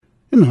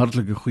En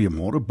hartlike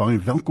goeiemôre, baie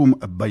welkom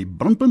by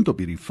Brandpunt op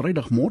hierdie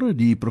Vrydagmôre,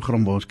 die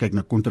program waar ons kyk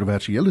na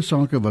kontroversiële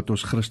sake wat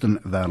ons Christen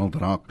wêreld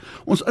raak.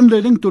 Ons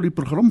inleiding tot die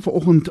program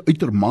vanoggend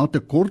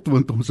uitermate kort,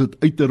 want ons het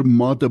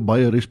uitermate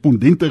baie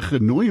respondente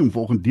genooi om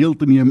vanoggend deel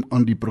te neem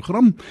aan die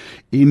program.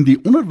 En die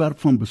onderwerp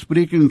van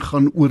bespreking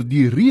gaan oor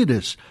die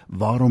redes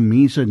waarom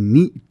mense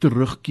nie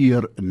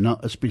terugkeer na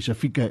 'n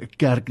spesifieke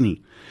kerk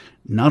nie.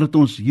 Nadat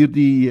ons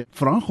hierdie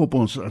vraag op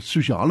ons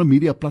sosiale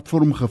media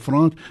platform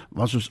gevra het,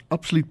 was ons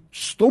absoluut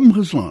stom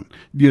geslaan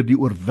deur die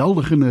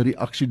oorweldigende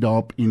reaksie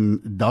daarop en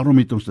daarom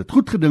het ons dit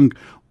goed gedink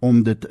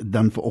om dit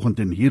dan vanoggend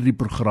in hierdie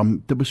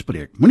program te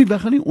bespreek. Moenie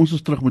weggaan nie, ons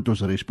is terug met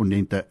ons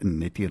respondente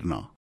net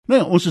hierna. Nou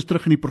ja, ons is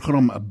terug in die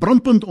program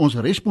Brandpunt. Ons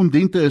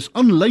respondente is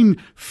aanlyn,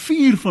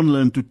 4 van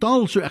hulle in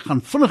totaal, so ek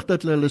gaan vinnig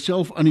dat hulle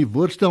self aan die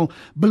woord stel.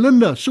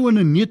 Belinda, so in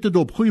 'n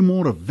netedop,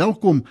 goeiemôre,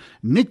 welkom.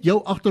 Net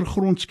jou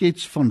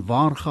agtergrondskets van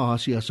waar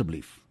gehasie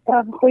asseblief.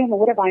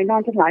 Goeiemôre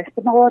Wynand en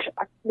luisteraars.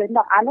 Ek is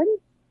Belinda Allen.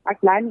 Ek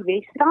bly in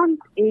Wesrand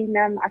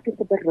en ek is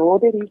 'n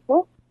beraader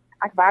hierso.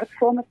 Ek werk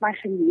saam met my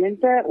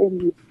gemeente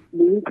om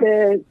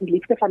mense die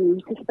liefde van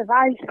Jesus te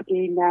wys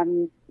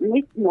en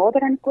net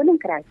nader aan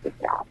koninkryk te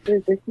praat.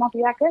 Dus dis maar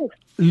wie ek is.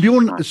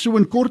 Leon, so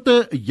in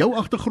korte, jou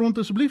agtergrond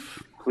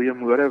asseblief.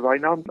 Goeiemôre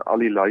Wynand, al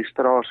die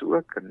luisteraars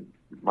ook en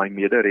my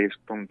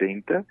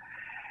mede-respondente.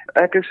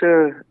 Ek is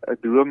 'n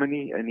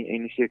dominee in die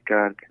NG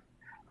Kerk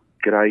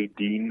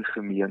Grydien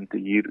gemeente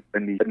hier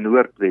in die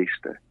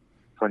noordweste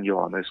van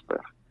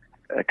Johannesburg.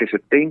 Ek is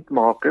 'n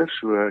tentmaker,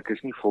 so ek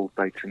is nie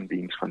voltyds in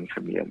diens van die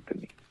gemeente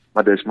nie.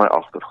 Maar dis my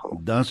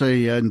agtergrond.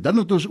 Dan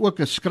het ons ook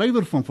 'n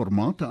skrywer van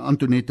formaat,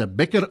 Antoinette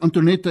Becker.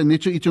 Antoinette,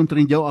 net so iets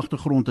omtrent jou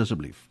agtergrond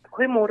asseblief.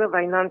 Goeiemôre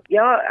Wynand.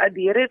 Ja,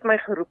 die Here het my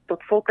geroep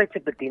tot voltydse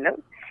bediening.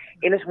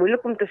 En is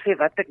moeilik om te sê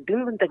wat ek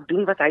doen, want ek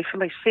doen wat hy vir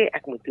my sê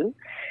ek moet doen.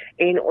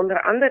 En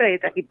onder andere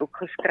het ek die boek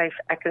geskryf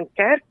Ek in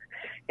Kerk,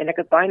 en ek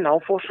het baie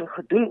navorsing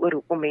gedoen oor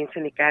hoekom mense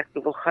in die kerk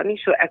toe wil gaan nie.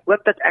 So ek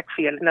hoop dat ek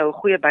vir julle nou 'n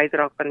goeie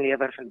bydrae kan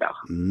lewer vandag.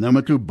 Nou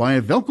maar toe,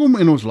 baie welkom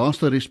en ons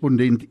laaste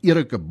respondent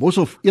Erik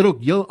Boshoff. Erik,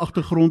 jou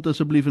agtergrond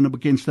asseblief in 'n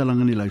bekendstelling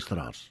aan die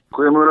luisteraars.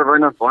 Goeiemôre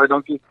Wynand, baie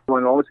dankie.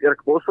 My naam is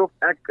Erik Boshoff.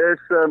 Ek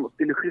is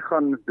teologie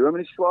gaan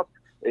dominee swat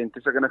en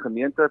toe ek in 'n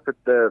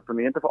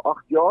gemeente vir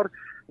 8 jaar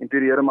en toe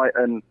die Here my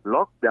in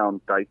lockdown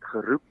tyd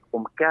geroep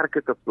om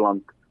kerke te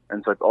plant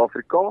in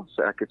Suid-Afrika.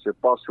 So ek het so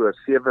pas so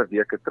 7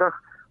 weke terug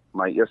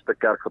my eerste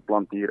kerk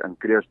geplant hier in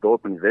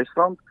Kreersdorp in die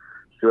Wesrand.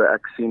 So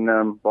ek sien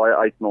baie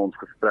uit na ons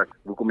gesprek,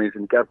 hoekom mense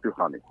in die kerk toe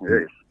gaan nie.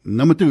 Yes.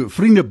 Nou maar toe,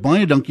 vriende,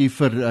 baie dankie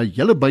vir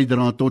julle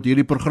bydrae tot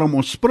hierdie program.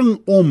 Ons spring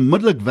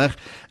onmiddellik weg.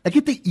 Ek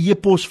het 'n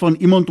e-pos van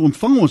iemand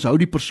ontvang. Ons hou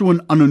die persoon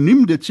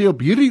anoniem. Dit sê op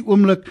hierdie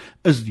oomblik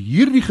is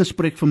hierdie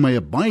gesprek vir my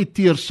 'n baie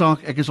teer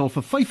saak. Ek is al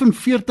vir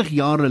 45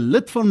 jare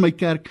lid van my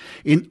kerk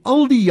en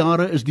al die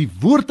jare is die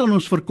woord aan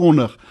ons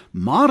verkondig.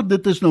 Maar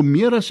dit is nou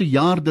meer as 'n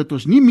jaar dat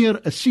ons nie meer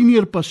 'n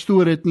senior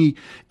pastoor het nie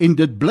en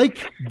dit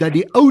blyk dat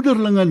die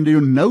ouderlinge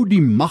nou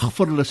die mag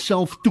vir hulle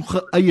self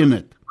toegeëien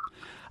het.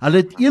 Hulle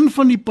het een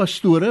van die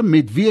pastore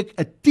met wie ek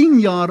 'n 10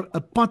 jaar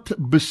 'n pad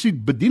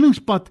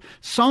bedieningspad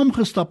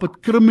saamgestap het,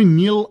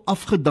 krimineel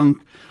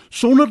afgedank,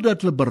 sonder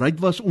dat hulle bereid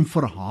was om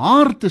vir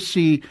haar te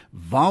sê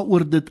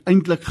waaroor dit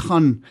eintlik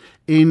gaan.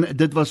 En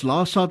dit was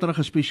laas Saterdag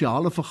 'n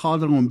spesiale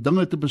vergadering om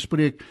dinge te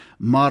bespreek,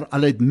 maar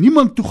hulle het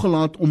niemand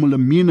toegelaat om hulle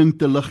mening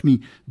te lig nie.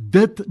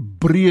 Dit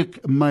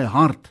breek my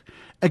hart.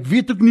 Ek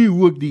weet ook nie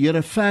hoe ek die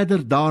Here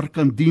verder daar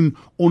kan dien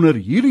onder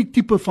hierdie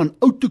tipe van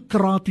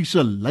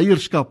autokratiese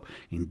leierskap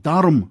en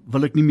daarom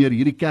wil ek nie meer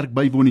hierdie kerk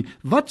bywoon nie.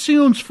 Wat sê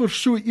ons vir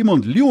so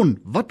iemand? Leon,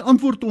 wat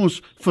antwoord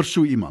ons vir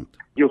so iemand?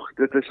 Joh,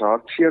 dit is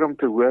hartseer om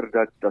te hoor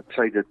dat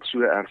sy dit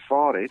so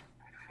ervaar het.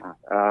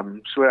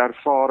 So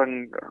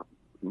ervaring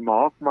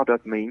maak maar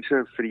dat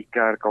mense vir die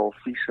kerk al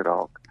vies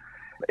raak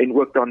en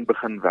ook dan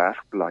begin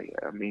wegbly.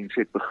 Mense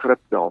het begrip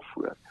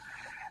daarvoor.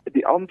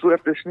 Die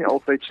antwoord is nie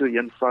altyd so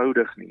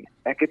eenvoudig nie.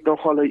 Ek het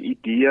nogal 'n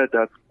idee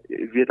dat,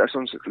 weet, as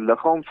ons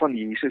liggaam van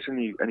Jesus in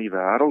die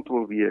wêreld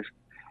wil wees,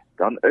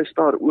 dan is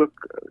daar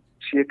ook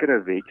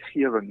sekere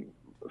wetgewing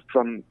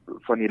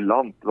van die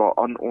land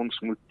waaraan ons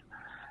moet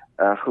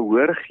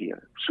gehoor gee.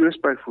 Soos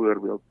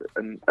byvoorbeeld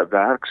in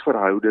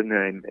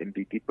werksverhoudinge en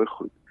die tipe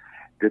goed.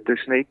 Dit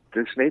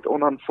is net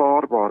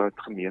onaanvaarbaar dat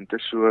gemeente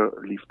so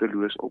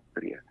liefdeloos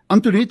optree.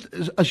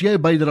 Antoinette, as jy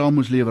 'n bydrae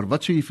moes lewer,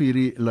 wat sou jy vir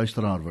hierdie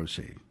luisteraar wou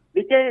sê?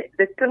 Weet jy,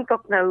 dit klink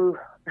ook nou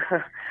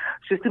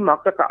soos die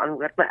maklike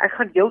antwoord, maar ek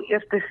gaan jou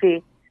eers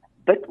sê,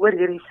 bid oor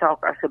hierdie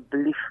saak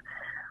asseblief.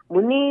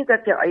 Moenie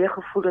dat jou eie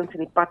gevoelens in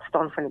die pad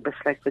staan van die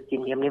besluit wat jy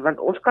neem nie, want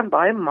ons kan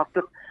baie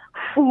maklik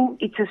voel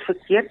iets is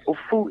verkeerd of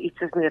voel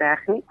iets is nie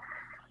reg nie,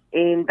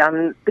 en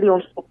dan tree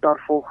ons op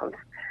daarvolgens.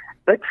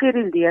 Bid vir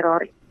die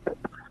leraar,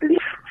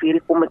 lief vir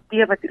die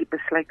komitee wat hierdie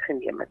besluit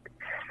geneem het.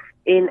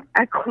 En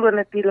ek glo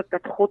natuurlik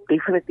dat God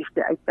definitief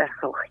die uitweg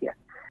sal gee.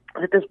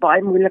 Dit is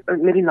baie moeilik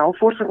met die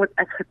navorsing wat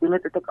ek gedoen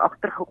het, het ek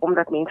agtergekom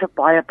dat mense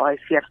baie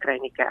seer kry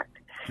in die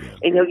kerk.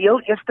 En jou heel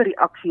eerste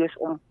reaksie is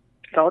om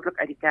dadelik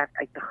uit die kerk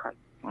uit te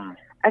gaan.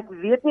 Ek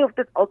weet nie of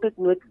dit altyd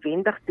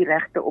noodwendig die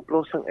regte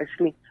oplossing is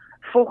nie,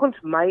 Volgens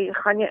my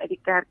gaan jy uit die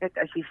kerk uit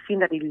as jy sien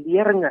dat die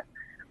leringe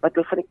wat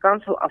hulle van die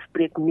kansel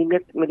afspreek nie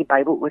meer met die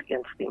Bybel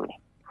ooreenstem nie.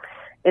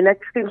 En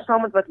ek stem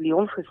saam met wat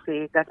Leon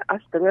gesê het, dat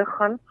as dinge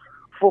gaan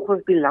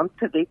volgens die land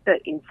se wette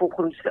en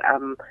volgens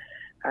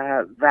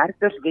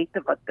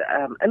werkerswette wat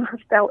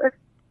ingestel is,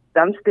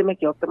 dan stem ek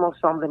heeltemal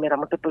saam daarmee, dan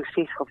moet 'n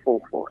proses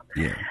gevolg word.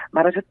 Yeah.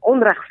 Maar as dit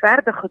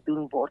onregverdig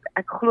gedoen word,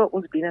 ek glo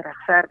ons dien 'n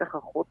regverdige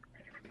God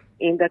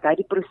en dat hy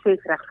die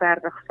proses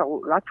regverdig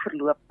sal laat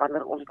verloop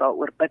wanneer ons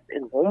daaroor bid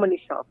en hom in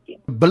die saak teen.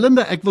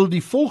 Belinda, ek wil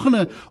die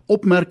volgende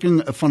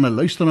opmerking van 'n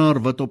luisteraar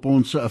wat op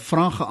ons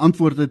vraag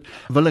geantwoord het,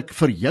 wil ek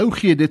vir jou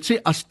gee. Dit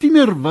sê, as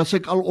tiener was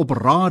ek al op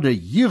rade,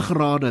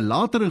 jeugrade,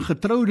 later in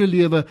getroude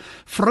lewe,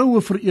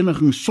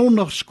 vrouevereniging,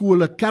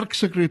 sondagskole,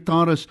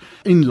 kerksekretaris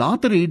en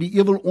later het die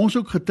ewel ons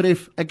ook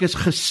getref. Ek is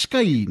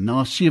geskei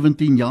na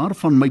 17 jaar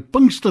van my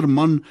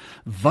Pinksterman.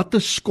 Wat 'n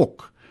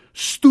skok.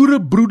 Stoere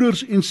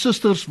broeders en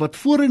susters wat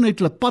voorheen uit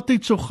hulle pad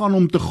uit sou gaan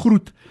om te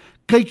groet,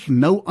 kyk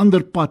nou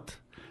ander pad,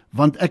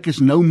 want ek is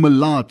nou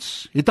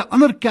melaats. Het 'n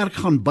ander kerk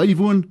gaan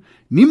bywoon,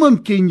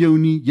 niemand ken jou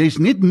nie, jy's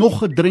net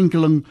nog 'n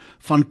drenkeling,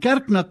 van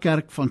kerk na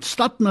kerk, van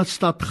stad na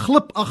stad,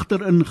 glip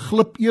agterin,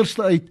 glip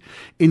eerste uit,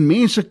 en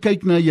mense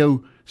kyk na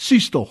jou,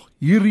 sies tog,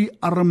 hierdie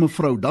arme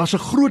vrou, daar's 'n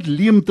groot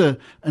leemte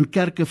in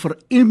kerke vir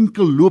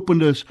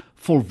enkellopendes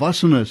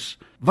volwassenes.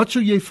 Wat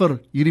sou jy vir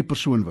hierdie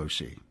persoon wou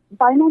sê?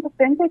 Byna ek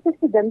dink dit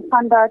is 'n ding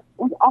van dat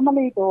ons almal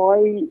het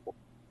daai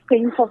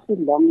sense of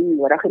belonging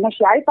nodig. En as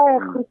jy by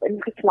 'n groep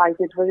ingesluit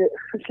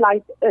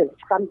is,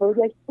 dan wil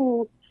jy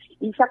voel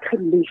hier's ek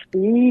geliefd.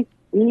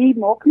 Hier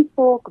maak nie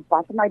saak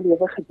wat in my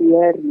lewe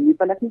gebeur nie,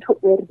 wil ek nie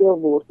geoordeel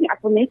word nie.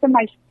 Ek wil net in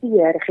my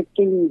sfeer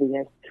geken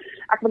wees.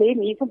 Ek wil hê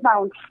mense moet my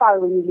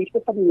ontvou en die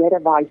liefde van die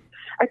Here wys.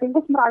 Ek dink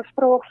ons moet daai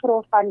vraag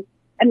vra van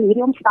in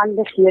hierdie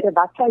omstandighede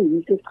wat sou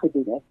Jesus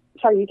gedoen het?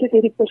 Sou Jesus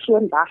hierdie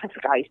persoon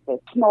weggeskryf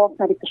het, snaaks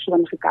na die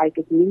persoon gekyk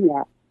het?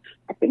 Nee.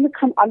 Ek dink dit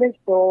gaan alles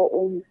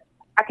daarom.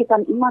 Ek het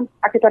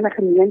aan 'n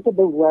gemeente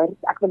behoort.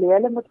 Ek wil hê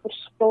hulle moet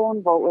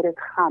verstaan waaroor dit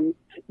gaan.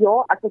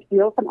 Ja, ek is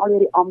deel van al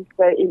hierdie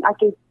ampte en ek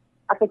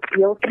het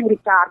deel van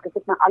hierdie kerk. Ek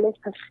het my alles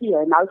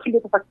gegee. Nou voel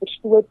ek of ek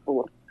verstoot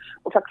word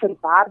of ek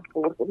verwerp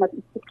word omdat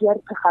iets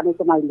verkeerd gegaan het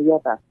in my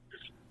lewe.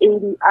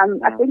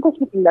 En ek dink ons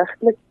moet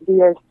ligtelik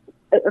wees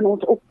in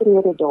ons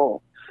optrede daar.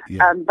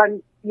 Ja.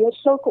 Want deur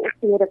sulke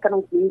optrede kan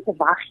ons mense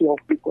weggee op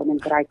die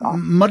koninkryk af.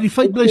 Maar die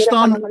feit bly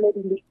staan,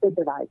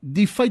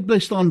 die feit bly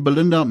staan,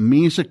 Belinda,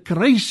 mense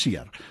kry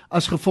seer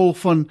as gevolg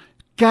van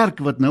kerk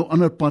wat nou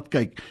ander pad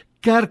kyk.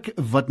 Kerk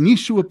wat nie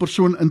so 'n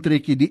persoon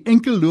intrek nie, die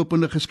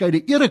enkellopende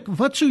geskeide. Erik,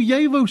 wat sou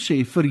jy wou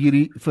sê vir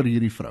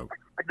hierdie vrou?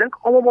 Ek dink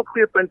almal maak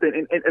goeie punte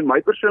en my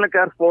persoonlike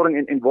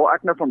ervaring en waar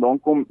ek nou vandaan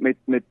kom met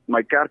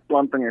my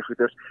kerkplanting en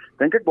goeders,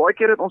 dink ek baie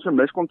keer dat ons 'n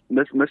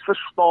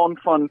misverstaan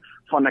van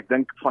ek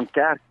dink van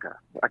kerke.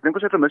 Ek dink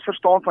ons het 'n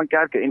misverstaan van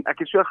kerke en ek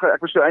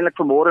was so eintlik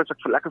vanmôre as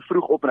ek vir lekker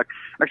vroeg op en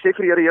ek sê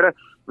vir die Here,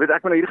 weet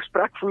ek wil nou hierdie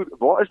gesprek voer,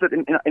 waar is dit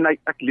en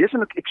ek lees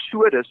in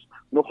Eksodus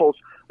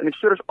nogals in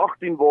Eksodus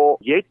 18 waar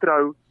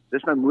Jethro,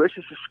 dis nou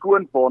Moses se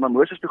skoonpa, na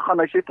Moses toe gaan,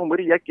 hy sê vir hom,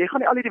 jy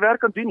gaan nie al hierdie werk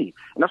kan doen nie.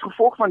 En as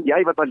gevolg van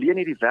jy wat alleen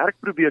hierdie werk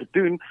probeer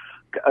doen,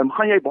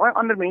 gaan jy baie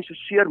ander mense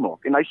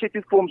seermaak. En hy sê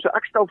toe vir hom, so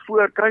ek stel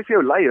voor, kry vir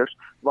jou leiers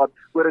wat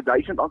oor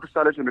 1000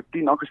 aangestel is en oor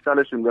 10 aangestel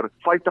is en oor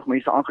 50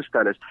 mense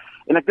aangestel is.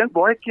 En ek dink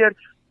baie keer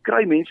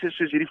kry mense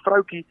soos hierdie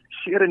vroutjie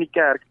seer in die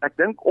kerk. Ek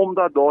dink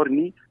omdat daar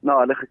nie na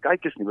hulle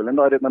gekyk is nie.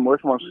 Belinda het dit nou mooi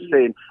vir ons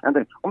gesê en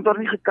dink omdat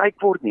daar nie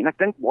gekyk word nie. En ek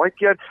dink baie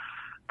keer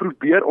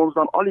probeer ons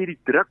dan al hierdie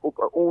druk op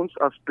ons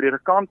as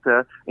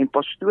predikante en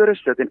pastore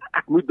sit en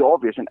ek moet daar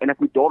wees en ek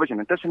moet daar wees en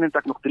intussen het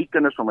ek nog 3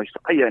 kinders van my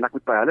eie en ek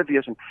moet by hulle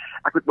wees en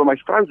ek moet by my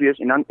vrou wees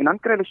en dan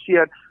kry hulle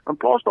seer in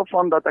plaas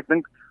daarvan dat ek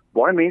dink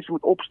baie mense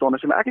moet opstaan en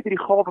sê maar ek het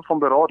hierdie gawe van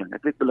berading.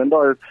 Ek weet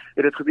Belinda het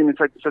dit gedoen en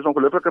sy is 'n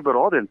ongelooflike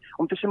berading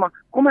om te sê maar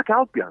kom ek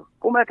help jou.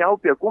 Kom ek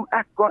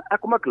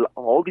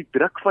haal die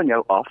druk van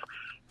jou af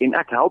en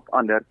ek help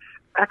ander.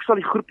 Ek sal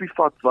die groepie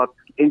vat wat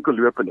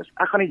enkellopend is.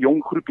 Ek gaan die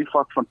jong groepie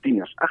vat van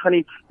tieners. Ek gaan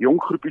die jong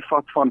groepie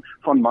vat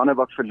van manne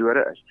wat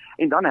verlore is.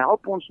 En dan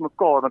help ons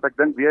mekaar want ek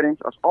dink weer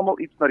eens as almal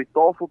iets na die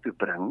tafel toe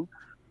bring,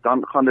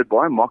 dan gaan dit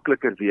baie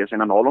makliker wees en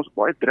dan haal ons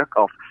baie druk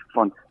af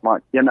van maar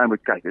een nou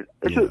moet kyk.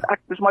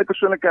 Dis my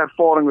persoonlike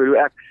ervaring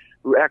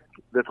hoe ek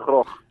dit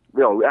graag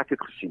hoe ek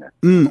dit gesien het.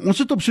 Ons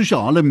het op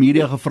sosiale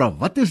media gevra,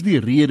 wat is die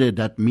rede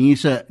dat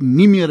mense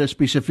nie meer 'n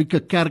spesifieke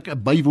kerk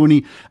bywoon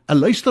nie? 'n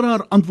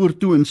Luisteraar antwoord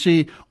toe en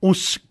sê,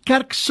 ons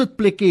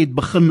kerksitplekke het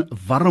begin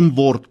warm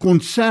word,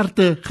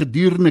 konserte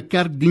gedurende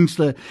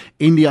kerkdienste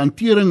en die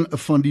hantering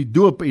van die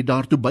doop het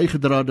daartoe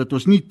bygedra dat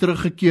ons nie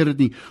teruggekeer het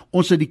nie.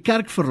 Ons het die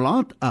kerk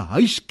verlaat, 'n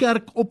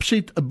huiskerk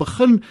opset, 'n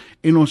begin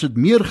en ons het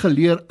meer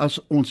geleer as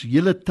ons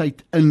hele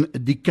tyd in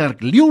die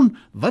kerk. Leon,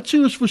 wat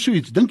sê ons vir so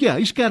iets? Dink jy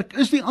huiskerk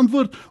is die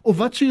antwoord? Of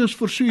wat sê ons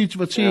vir so iets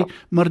wat sê,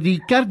 maar die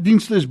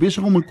kerkdienste is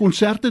besig om in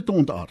konserte te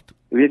ontaard?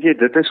 Weet jy,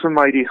 dit is vir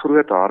my die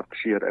groot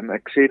hartseer en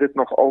ek sê dit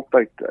nog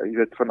altyd, jy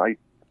weet, vanuit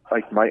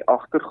my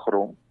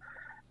agtergrond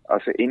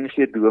as 'n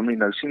NG dominee.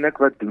 Nou sien ek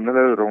wat doen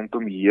hulle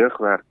rondom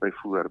jeugwerk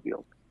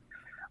byvoorbeeld.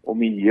 Om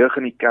die jeug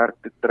in die kerk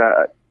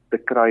te te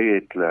kry,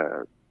 het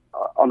hulle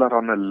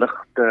allerhande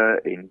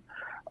ligte en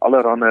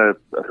allerhande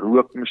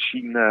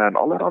rookmasjiene en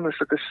allerhande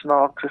sulke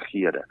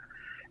snaaksighede.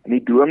 En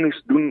die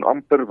dominees doen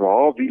amper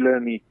waawiele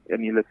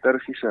in die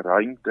liturgiese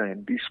ruimte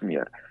en dies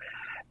meer.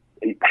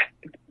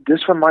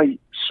 Dis vir my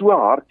so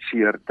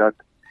hartseer dat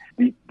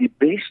die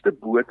beste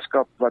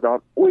boodskap wat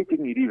daar ooit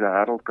in hierdie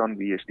wêreld kan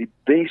wees, die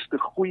beste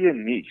goeie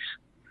nuus,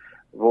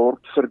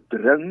 word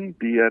verdring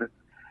deur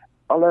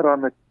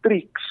allerhande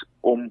triks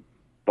om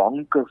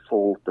banke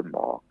vol te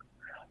maak.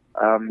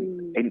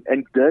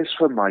 En dis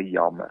vir my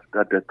jammer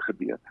dat dit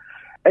gebeur.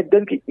 Ek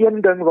dink die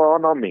een ding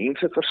waarna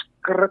mense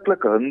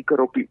verskriklik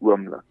hinker op die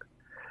oomblik.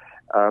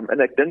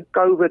 En ek dink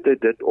COVID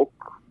het dit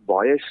ook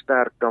baie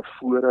sterk na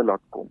vore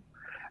laat kom.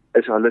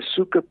 Is hulle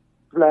soek 'n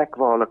plek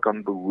waar hulle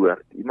kan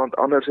behoort. Iemand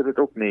anders het dit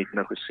ook net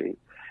nou gesê.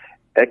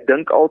 Ek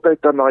dink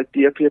altyd aan daai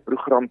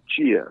TV-program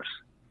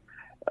Cheers,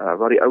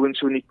 waar die ouens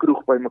so in die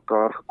kroeg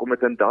bymekaar gekom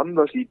het en dan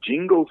was die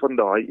jingle van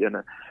daai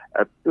ene,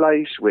 a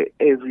place where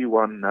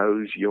everyone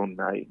knows your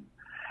name.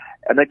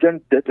 En ek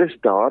dink dit is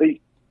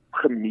daardie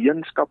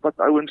gemeenskap wat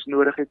ouens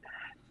nodig het.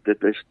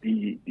 Dit is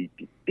die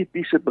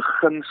tipiese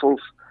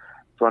beginsels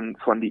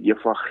van die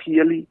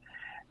evangelie,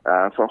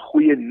 van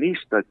goeie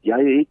nuus dat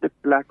jy het 'n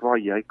plek waar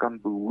jy kan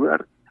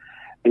behoort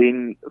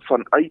en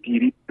vanuit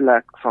hierdie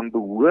plek van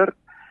behoort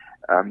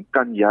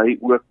kan jy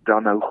ook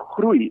dan nou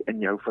groei in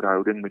jou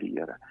verhouding met die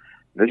Here.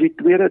 Dis die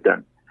tweede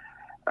ding.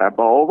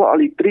 Behalwe al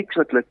die triks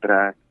wat hulle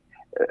trek,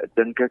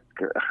 dink ek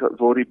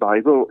word die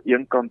Bybel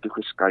eenkant toe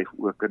geskuif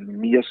ook in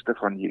meeste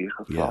van hierdie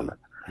gevalle.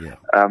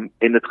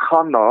 En dit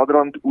gaan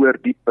naderhand oor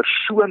die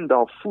persoon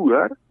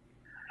daarvoor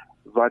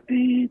wat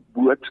die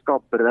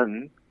boodskap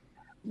bring,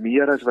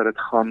 meer as wat dit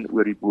gaan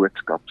oor die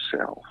boodskap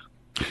self.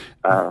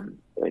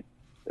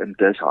 En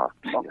dis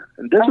hartseer.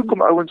 En dis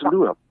hoekom ouens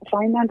loop.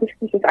 Fynand,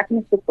 dis ek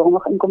net so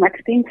nog inkom. Ek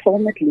stem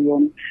saam met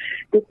Leon.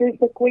 Dit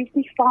is 'n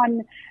kwessie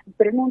van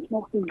bring ons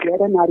nog die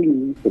Here na die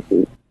mense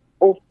toe,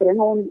 of bring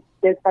ons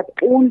dit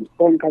wat ons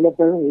dink hulle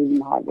wil hê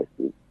na hulle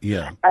toe.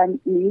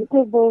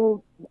 Mense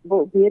wil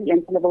weer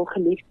eens, hulle wil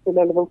geliefd voel,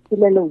 hulle wil voel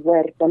hulle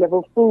hoort, hulle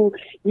wil voel,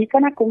 hier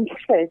kan ek kom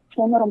sit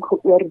sonder om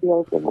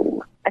geoordeel te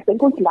word. Ek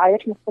dink ons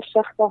leiers moet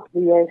versigtig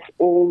wees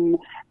om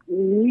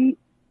nie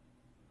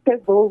te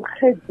wil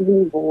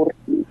gedien word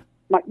nie,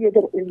 maar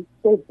eerder om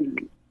te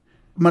dien.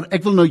 Maar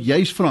ek wil nou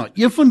juist vra,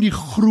 een van die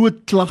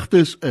groot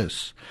klagtes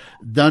is,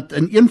 dat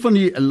in een van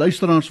die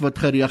luisteraars wat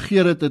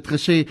gereageer het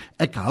gesê,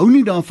 ek hou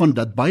nie daarvan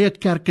dat baie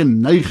kerke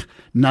neig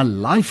na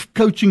life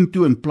coaching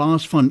toe in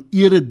plaas van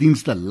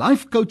eredienste.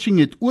 Life coaching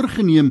het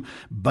oorgeneem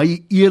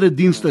by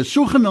eredienste,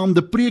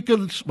 sogenaamde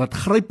prekers wat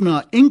gryp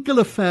na 'n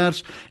enkele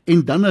vers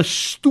en dan 'n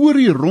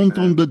storie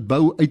rondom dit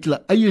bou uit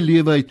hulle eie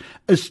lewe uit,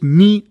 is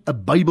nie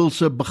 'n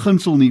Bybelse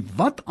beginsel nie.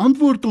 Wat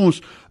antwoord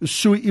ons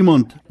so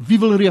iemand? Wie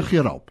wil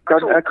reageer op?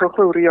 Kan ek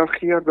gou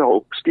reageer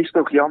daarop? Dis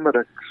tog jammer,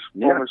 ek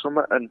kom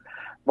sommer in.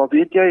 Maar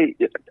weet jy,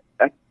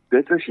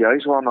 dit is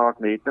juist waarna ek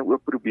net nou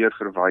ook probeer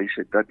verwys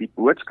het, dat die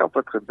boodskap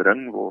wat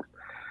gebring word,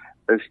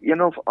 is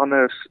een of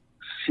ander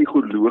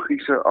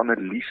psigologiese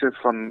analise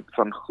van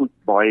goed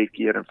baie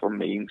keer en van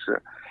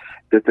mense.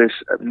 Dit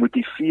is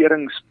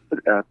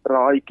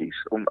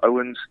motiveringspraatjies om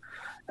ouens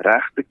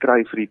reg te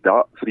kry vir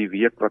die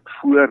week wat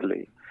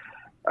voorlê.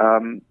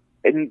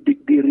 En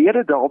die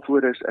rede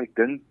daarvoor is, ek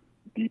dink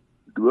die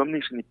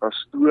dominees en die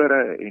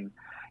pastore en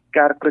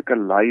kerklike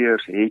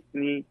leiers het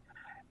nie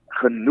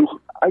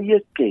genoeg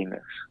eie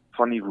kennis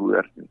van die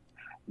woord nie.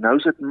 Nou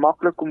is dit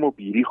maklik om op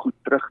hierdie goed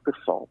terug te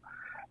val.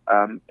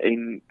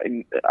 En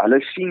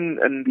hulle sien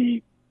in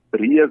die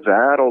breë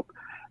wêreld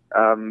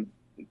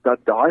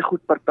dat daai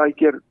goed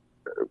partykeer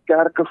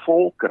kerke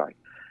vol kry.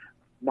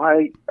 Maar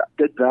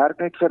dit werk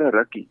net vir 'n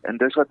rukkie en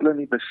dis wat hulle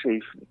nie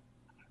besef nie.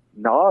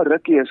 Na 'n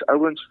rukkie is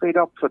ouens fed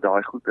up vir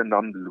daai goed en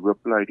dan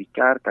loop hulle uit die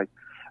kerk uit,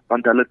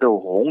 want hulle het 'n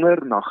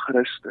honger na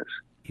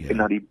Christus en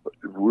na die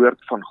woord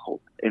van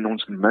God, en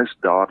ons mis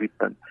daardie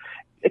punt.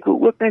 Ek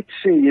wil ook net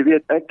sê, jy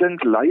weet, ek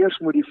dink leiers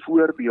moet die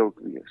voorbeeld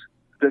wees.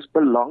 Dit is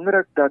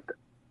belangrik dat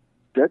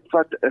dit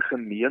wat 'n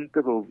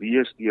gemeente wil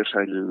wees deur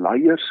sy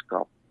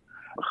leierskap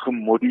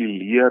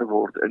gemoduleer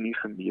word in die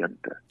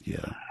gemeente.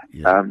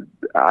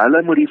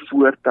 Hulle moet die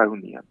voortou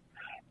neem.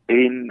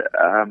 En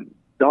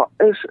daar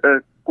is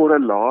 'n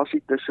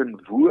korrelasie tussen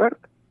woord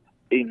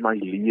en my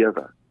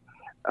lewe.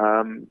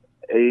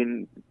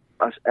 En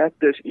as ek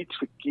dus iets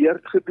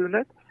verkeerd gedoen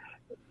het,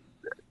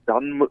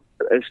 dan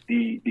is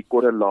die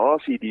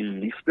korrelasie, die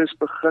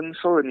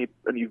liefdesbeginsel in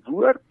die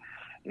woord,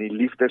 en die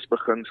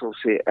liefdesbeginsel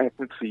sê ek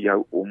moet vir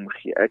jou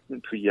omgee, ek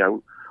moet vir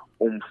jou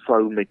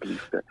omvou met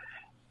liefde.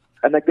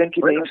 En ek dink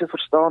die mense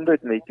verstaan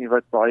dit net nie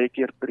wat baie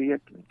keer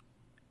preek nie.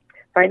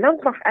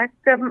 Fynand, mag ek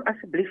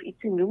asseblief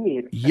ietsie noem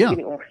hier, as jy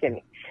nie omgee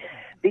nie.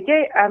 Weet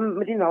jy,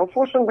 met die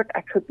navorsing wat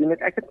ek gedoen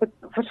het, ek het met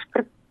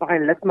verskriklik baie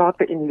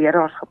lidmate en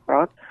leraars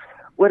gepraat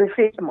oor 'n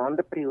 6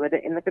 maande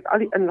periode en ek het al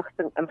die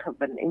inligting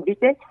ingewin. En weet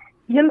jy,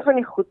 een van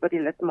die goed wat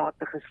die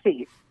lidmate gesê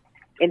het,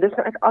 en dis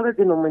nou uit alle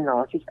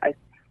denominasies uit,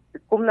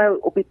 dit kom nou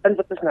op die punt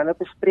wat ons nou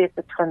bespreek,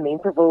 dit gaan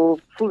mense wil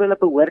voel hulle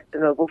behoort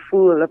en hulle wil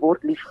voel hulle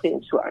word liefgehad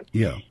en so aan.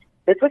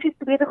 Dit was die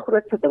tweede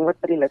grootste ding wat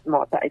by die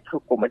lidmate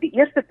uitgekom het. Die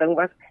eerste ding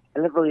was,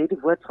 hulle wil hê die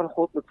woord van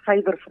God moet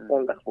suiwer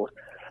verkondig word.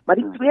 Maar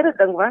die tweede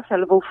ding was,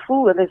 hulle wil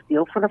voel hulle is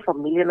deel van 'n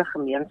familie en 'n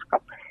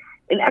gemeenskap.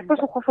 En ek was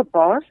nogal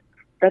verbaas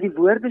dat die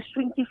woorde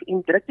swinkies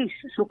en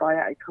drukkies so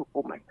baie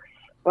uitgekom het.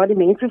 Waar die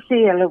mense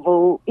sê hulle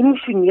wil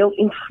emosioneel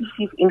en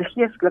fisies en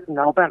geestelik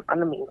naby aan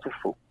ander mense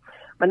voel.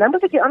 Maar nou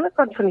moet ek die ander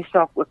kant van die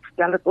saak ook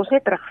stel, dat ons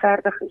net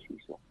regverdig is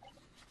hierso.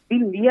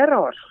 Die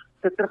leraars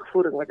se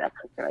terugvoering wat ek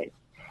gekry het.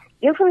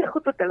 Een van die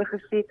goed wat hulle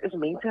gesê het is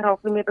mense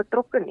raak nie meer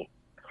betrokke nie.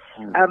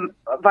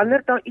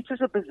 Wanneer daar iets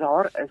soos 'n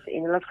bazaar is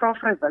en hulle vra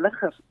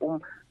vrywilligers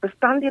om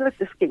bestanddele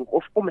te skenk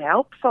of om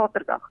help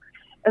Saterdag,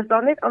 is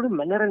daar net al hoe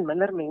minder en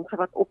minder mense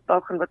wat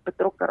opdaag en wat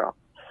betrokke raak.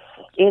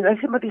 En as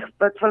jy maar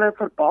wat vir hulle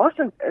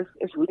verbasend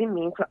is hoe die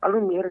mense al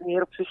hoe meer en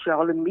meer op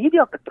sosiale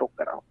media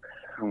betrokke raak.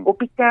 Op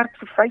die kerk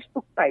se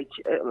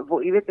Facebook-page,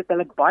 waar jy weet het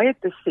hulle baie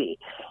te sê,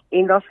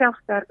 en daar selfs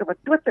kerke wat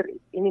Twitter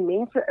het, en die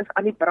mense is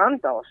aan die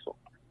brand daarso.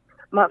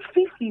 Maar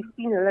fisies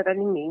sien hulle dat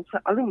die mense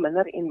al hoe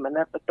minder en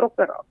minder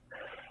betrokke raak.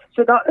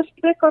 So daar is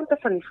twee kante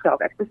van die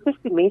saak. Ek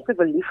besef die mense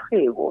wil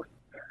liefgehê word.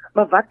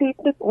 Maar wat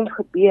het met ons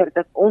gebeur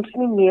dat ons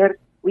nie meer,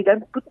 we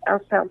don't put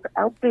ourselves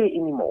out there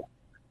anymore.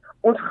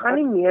 Ons gaan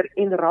nie meer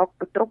en raak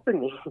betrokke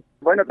nie.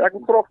 Wynand, ek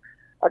wil graag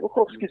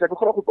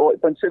op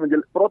punt sê, want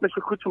jy praat net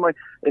so goed vir my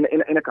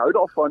en ek hou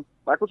daarvan,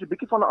 maar ek wil so 'n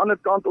bietjie van 'n ander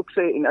kant ook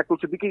sê en ek wil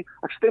so 'n bietjie,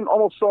 ek stem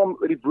almal saam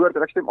oor die woord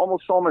en ek stem almal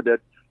saam met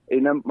dit.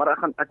 En maar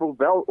ek wil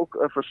wel ook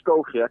 'n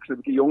verskil gee. Ek is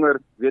 'n bietjie jonger,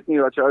 weet nie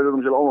wat jy ouder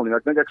om julle almal nie.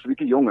 Ek dink ek is 'n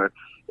bietjie jonger.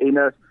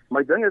 En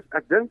my ding is,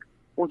 ek dink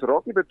ons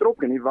raak nie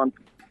betrokke nie, want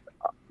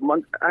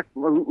ek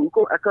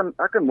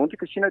kan Monte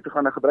Cassino toe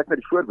gaan en gebruik net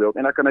die voorbeeld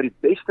en ek kan na die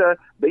beste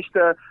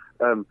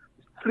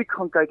fliek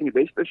gaan kyk en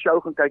die beste show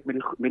gaan kyk met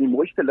die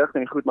mooiste lig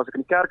en goed, maar as ek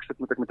in die kerk sit,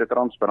 moet ek met 'n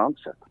transparant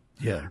sit.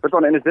 Ja.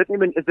 Verstaan, en is dit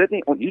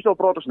nie, hierso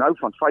praat ons nou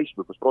van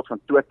Facebook, ons praat van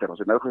Twitter, ons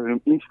het nou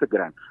genoem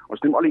Instagram,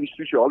 ons noem al die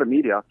sosiale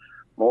media,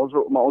 maar ons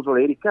wil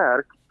hê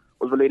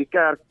die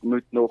kerk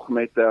moet nog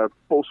met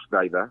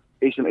posduiwe,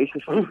 SMS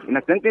gestuur. En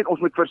ek dink net ons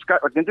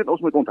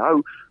moet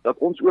onthou dat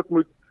ons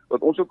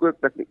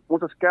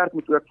as kerk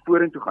moet ook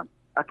vorentoe gaan.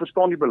 Ek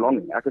verstaan die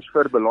belanging, ek is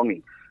vir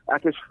belanging.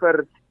 Ek is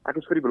vir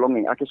die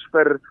belanging, ek is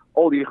vir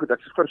al die goed, ek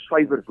is vir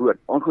suiwer woord,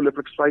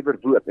 ongelooflik suiwer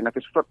woord en ek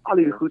is vir al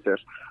die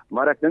goeters,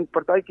 maar ek dink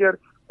partykeer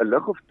 'n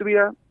lig of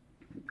twee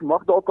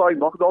mag dalk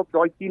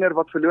daai tiener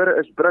wat verlore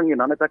is bring en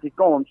dan het ek die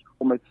kans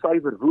om met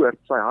suiwer woord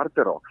sy hart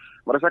te raak.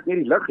 Maar as ek nie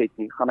die lig het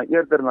nie, gaan hy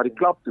eerder na die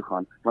klap toe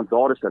gaan, want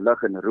daar is 'n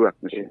lig en rook.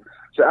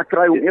 So ek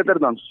kry hom eerder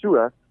dan so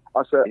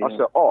as 'n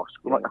aas.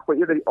 Kom ek gooi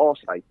eerder die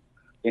aas uit.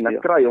 En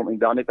ek kry hom en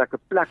dan het ek 'n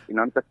plek en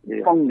dan het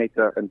ek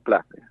vangnette in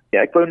plek.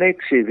 Ja, ek wou net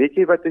sê, weet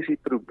jy wat is die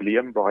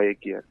probleem baie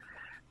keer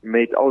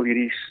met al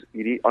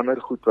hierdie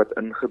ander goed wat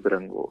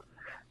ingebring word,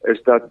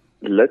 is dat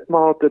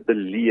lidmate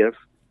beleef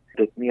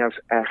dit nie as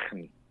eg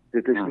nie.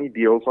 Dit is nie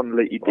deel van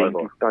hulle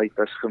identiteit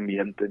as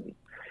gemeente nie.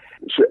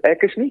 So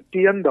ek is nie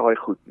teen daai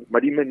goed nie,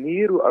 maar die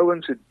manier hoe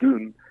ouens dit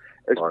doen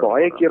is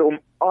baie keer om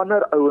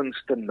ander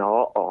ouens te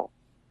naam.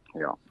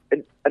 Ja.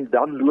 En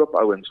dan loop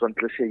ouens, want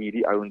hulle sê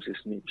hierdie ouens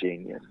is nie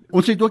genuine.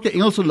 Ons het ook 'n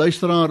Engelse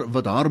luisteraar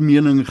wat haar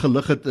mening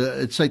gelig het.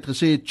 Sy het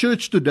gesê,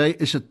 "Church today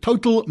is a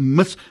total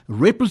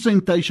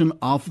misrepresentation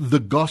of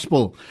the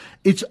gospel.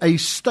 It's a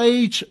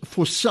stage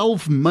for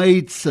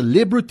self-made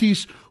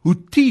celebrities who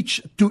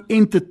teach to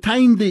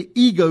entertain their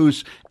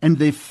egos and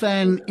their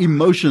fan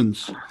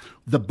emotions.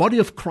 The body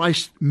of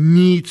Christ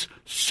needs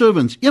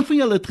servants." Een van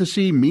julle het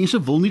gesê,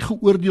 mense wil nie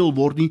geoordeel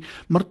word nie,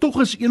 maar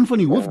tog is een van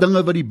die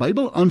hoofdinge wat die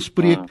Bybel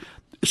aanspreek,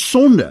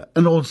 sonde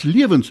in ons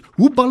lewens.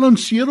 Hoe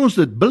balanseer ons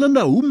dit?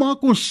 Belinda, hoe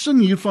maak ons sin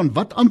hiervan?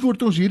 Wat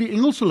antwoord ons hierdie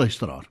Engelse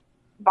luisteraar?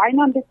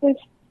 Wynand, dit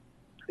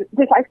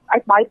is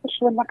uit my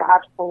persoonlike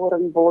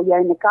ervaring waar jy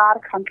in 'n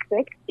kerk gaan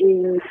sit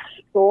en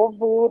daar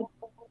word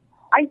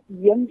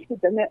uitheemse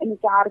dinge in die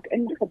kerk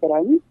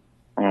ingebring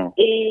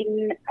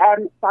en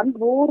dan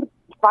word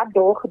wat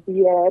daar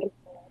gebeur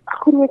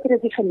groter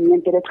as die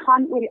gemeente. Dit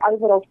gaan oor die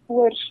overal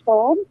voor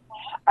staan,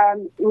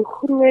 hoe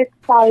groot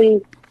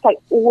sy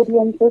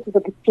audience is, as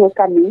ek dit so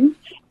kan noem,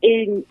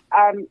 en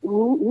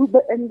hoe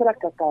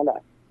beïndruk ek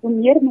hulle. Hoe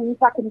meer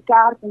mense ek in die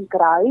kerk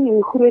kry,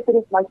 hoe groter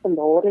is my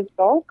salaris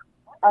dalk.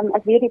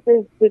 Ek weet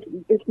dit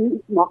is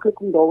nie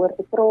maklik om daaroor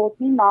te praat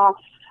nie, maar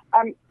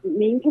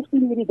mense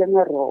sien hierdie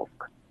dinge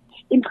raak.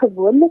 En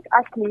gewoonlik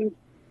as mens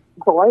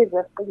baie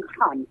rigting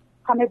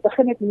gaan dit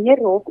begin dit meer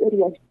raak oor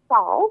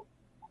jouself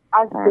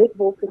as dit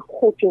word vir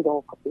God jou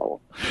daar geplaas.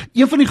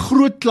 Een van die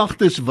groot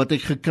klagtes wat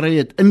ek gekry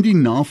het in die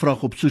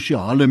navraag op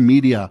sosiale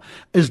media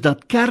is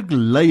dat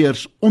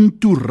kerkleiers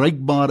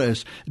ontoereikbaar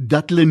is,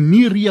 dat hulle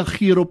nie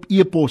reageer op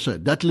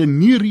e-posse, dat hulle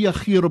nie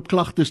reageer op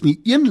klagtes nie.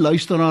 Een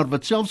luisteraar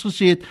wat selfs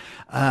gesê het,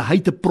 hy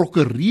het 'n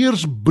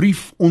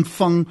prokureursbrief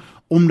ontvang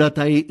omdat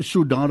hy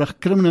sodanig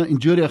criminal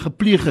injury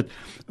gepleeg het.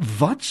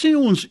 Wat sê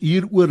ons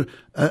hier oor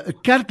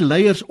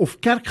kerkleiers of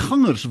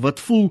kerkgangers wat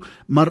voel,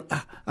 maar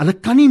hulle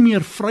kan nie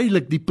meer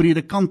vrylik die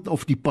predikant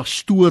of die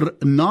pastoor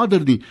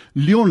nader nie?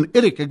 Leon,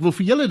 Erik, ek wil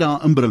vir julle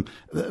daar inbring.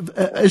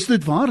 Is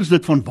dit waar? Is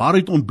dit van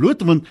waarheid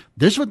ontbloot? Want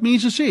dis wat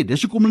mense sê,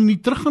 dis hoekom hulle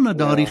nie teruggaan na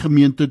daardie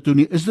gemeente toe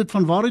nie. Is dit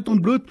van waarheid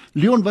ontbloot?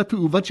 Leon, wat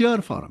is jou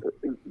ervaring?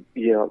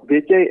 Ja,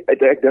 weet jy,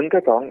 ek dink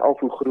dit hang af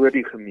hoe groot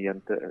die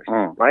gemeente is.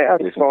 My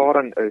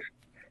ervaring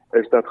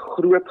is dat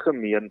groot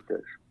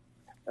gemeentes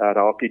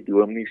raak die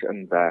dominees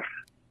in weg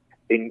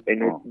en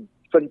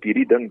vind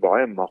hierdie ding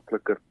baie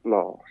makliker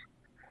plaas.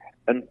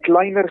 In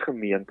kleiner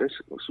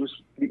gemeentes,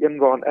 soos die een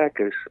waarin ek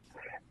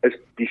is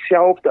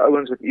dieselfde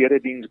ouens wat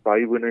erediens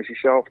bywoon, is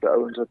dieselfde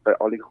ouens wat by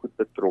al die goed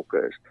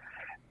betrokke is.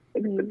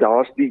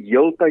 Daar's die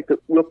heeltyd 'n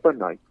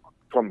openheid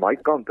van my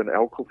kant in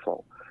elk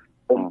geval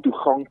om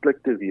toeganklik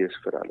te wees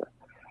vir hulle.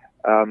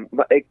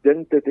 Maar ek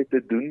dink dit het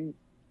te doen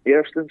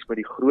eerstens met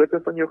die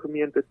grootte van jou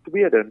gemeente,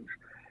 tweedens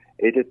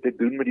het dit te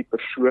doen met die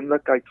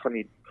persoonlikheid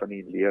van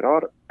die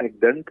leraar. Ek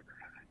dink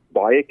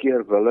baie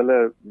keer wil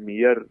hulle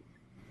meer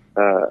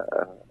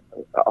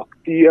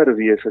akteur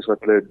wees as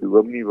wat hulle 'n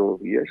dominee wil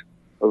wees.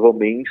 Hulle wil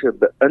mense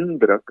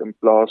beïndruk in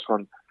plaas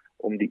van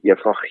om die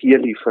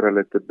evangelie vir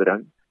hulle te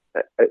bring.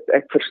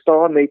 Ek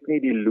verstaan net nie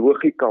die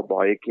logika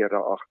baie keer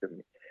daar agter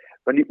nie.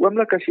 Want die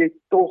oomblik as jy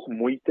tog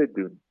moeite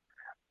doen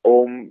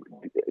om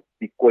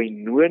die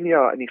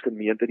koinonia in die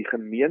gemeente, die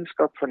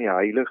gemeenskap van die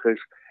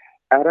heiliges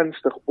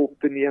ernstig op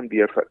te neem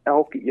deur vir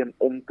elke een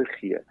om te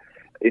gee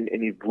en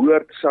die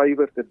woord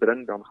suiwer te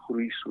bring, dan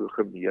groei so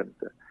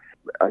gemeente.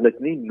 Hulle het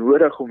nie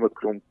nodig om 'n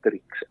klomp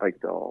triks uit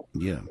te haal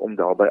om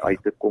daarby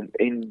uit te kom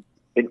en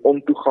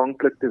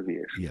ontoeganklik te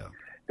wees.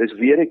 Dis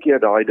weer 'n keer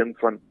daai ding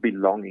van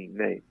belonging,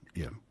 nee.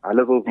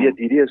 Hulle wil weet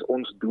hierdie is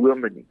ons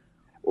dominee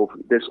of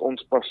dis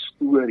ons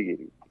pastoor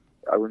hierdie.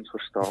 Ouens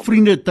verstaan.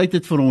 Vriende, tyd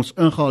het vir ons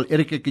ingehaal.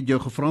 Erik, ek het jou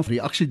gevra vir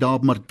reaksie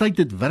daarop, maar tyd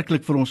het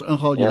werklik vir ons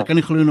ingehaal. Jy kan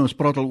nie glo ons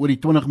praat al oor die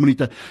 20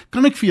 minute.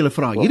 Kan ek vir julle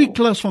vra, hierdie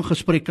klas van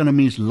gesprek kan 'n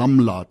mens lam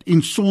laat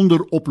en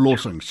sonder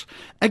oplossings.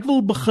 Ek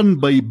wil begin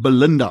by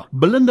Belinda.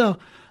 Belinda,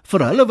 vir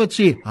hulle wat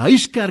sê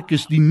huiskerk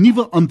is die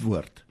nuwe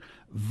antwoord.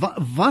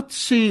 Wat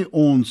sê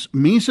ons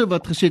mense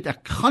wat gesê het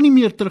ek gaan nie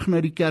meer terug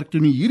na die kerk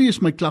toe nie, hierdie is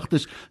my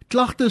klagtes.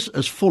 Klagtes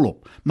is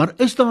volop, maar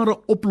is daar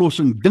 'n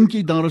oplossing? Dink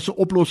jy daar is 'n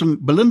oplossing?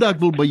 Belinda, ek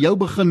wil by jou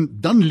begin,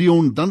 dan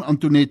Leon, dan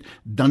Antoinette,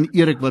 dan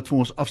Erik wat vir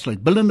ons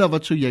afsluit. Belinda,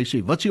 wat sou jy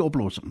sê? Wat is die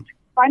oplossing?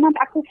 Want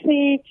ek wil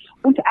sê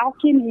ons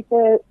elkeen het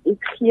 'n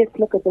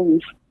geestelike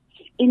behoefte.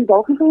 En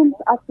dalk moet ons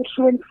as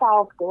persoon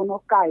self daarna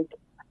kyk,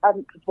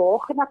 waar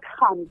gaan ek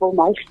gaan waar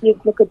my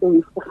geestelike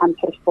behoefte gaan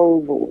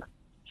vervul word?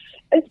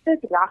 Is dit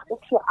regtig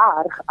so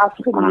erg as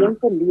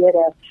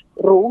gemeentelede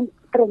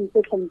rondspring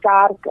tussen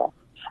kerke?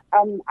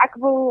 Ek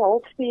wil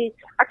half sê,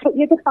 ek sal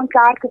eerder van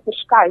kerke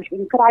verskuif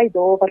en kry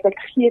daar wat ek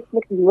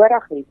geestelik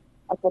nodig het,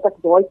 as wat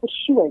ek daai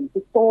persoon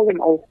totaal en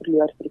al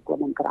verloor vir die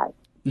koninkryk.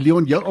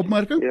 Leon, jou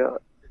opmerking? Ja,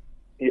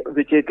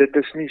 weet jy, dit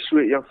is nie so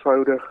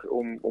eenvoudig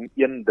om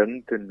een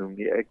ding te noem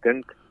nie. Ek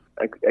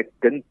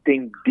dink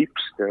ten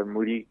diepste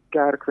moet die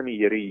kerk van die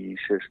Here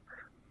Jesus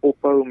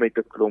ophou met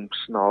 'n klomp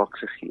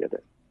snaaksighede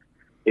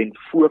en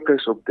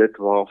fokus op dit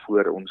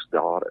waarvoor ons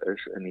daar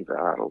is in die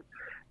wêreld,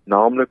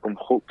 naamlik om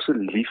God se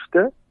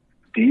liefde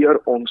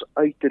deur ons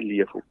uit te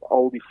leef op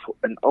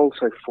in al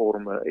sy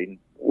forme en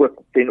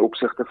ook ten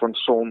opsigte van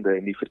sonde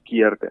en die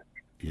verkeerde.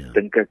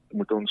 Dink ek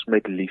moet ons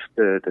met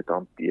liefde dit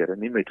hanteer en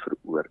nie met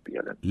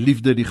veroordeling.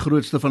 Liefde, die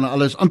grootste van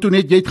alles.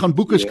 Antoinette, jy het gaan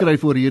boeke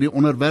skryf oor hierdie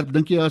onderwerp.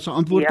 Dink jy as 'n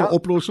antwoord 'n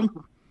oplossing?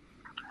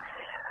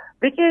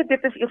 Weet jy,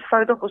 dit is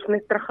eenvoudig, ons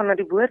net terug gaan na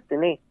die woord,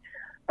 nee.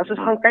 As ons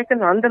gaan kyk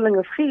in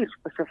Handelinge 4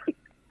 spesifiek,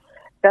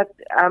 dat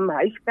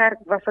huiskerk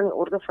was aan die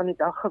orde van die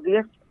dag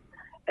gewees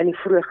in die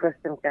vroeë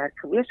Christenkerk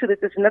gewees, so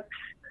dit is niks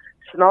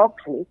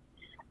snaaks nie.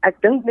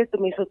 Ek dink net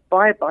om mense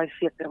moet baie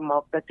seker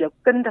maak dat jou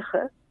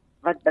kundige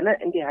wat binne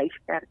in die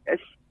huiskerk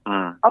is,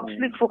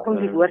 absoluut volgens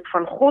die woord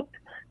van God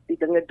die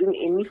dinge doen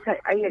en nie sy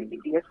eie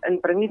idees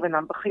inbring nie, want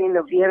dan begin jy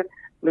nou weer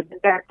met die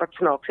kerk wat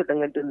snaakse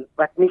dinge doen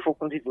wat nie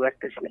volgens die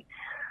woord is nie.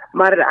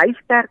 Maar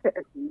huiskerke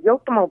is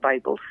heeltemal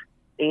Bybels.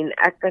 En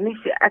ek kan nie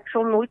sê, ek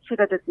sal nooit sê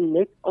dat dit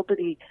net altyd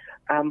die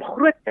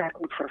groot kerk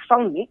moet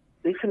vervang nie,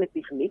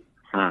 definitief nie.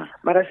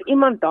 Maar as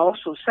iemand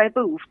daarso sy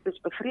behoeftes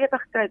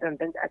bevredig kry, dan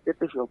dink ek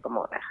dit is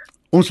heeltemal reg.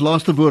 Ons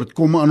laaste woord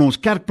kom aan ons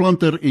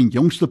kerkplanter en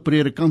jongste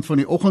predikant van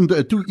die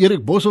oggend, toe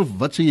Erik Boshoff.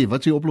 Wat sê jy? Wat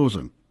is die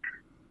oplossing?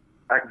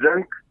 Ek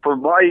dink vir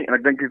my, en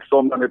ek dink dit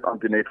staan dan met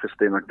Antoinette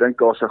gestem, ek dink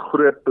daar's 'n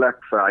groot plek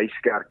vir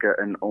huiskerke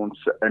in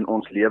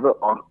ons lewe,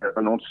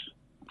 in ons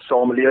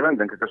samelewing.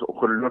 Dink ek is 'n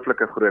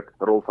ongelooflike groot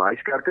rol vir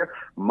huiskerke,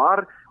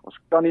 maar ons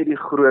kan nie die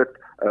groot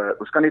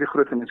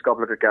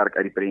gemeenskaplike kerk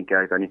uit die prentjie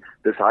uit nie.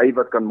 Dis hy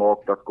wat kan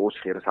maak dat kos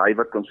gee, dis hy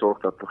wat kan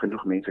sorg dat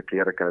genoeg mense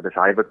klere kry, dis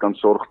hy wat kan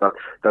sorg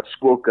dat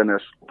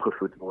skoolkinders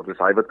opgevoed word, dis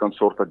hy wat kan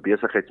sorg dat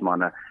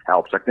besigheidsmanne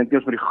help. So ek dink nie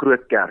ons moet die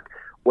groot kerk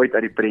ooit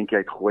uit die prentjie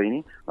uit gooi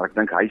nie, maar ek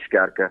dink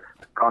huiskerke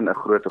kan 'n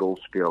groot rol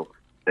speel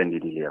in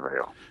die lewe,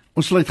 ja.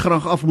 Ons sluit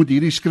graag af met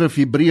hierdie skrif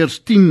Hebreërs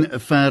 10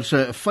 verse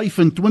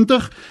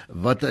 25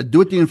 wat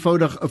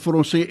doeteenvoudig vir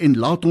ons sê en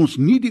laat ons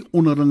nie die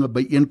onderlinge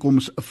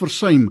byeenkoms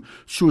versuim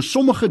so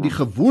sommige die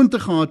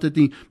gewoonte gehad het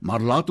nie, maar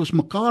laat ons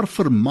mekaar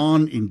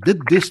vermaan en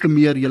dit des te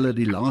meer julle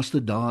die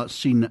laaste dae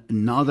sien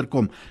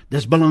naderkom.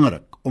 Dis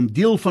belangrik om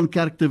deel van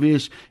kerk te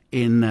wees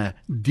en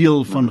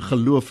deel van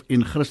geloof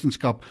en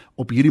Christendom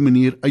op hierdie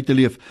manier uit te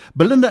leef.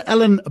 Belinda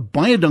Ellen,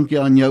 baie dankie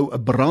aan jou,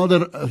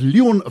 broeder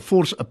Leon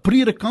Fors, 'n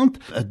predikant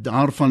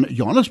daar van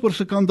Johannesburg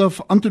se kant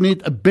af,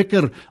 Antoinette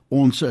Becker,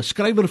 ons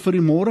skrywer vir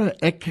die môre,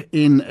 ek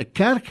en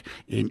Kerk,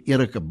 en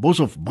Erik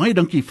Boshoff, baie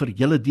dankie vir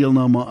julle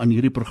deelname aan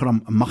hierdie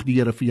program. Mag die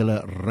Here vir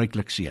julle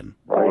ryklik seën.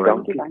 Baie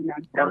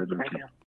dankie.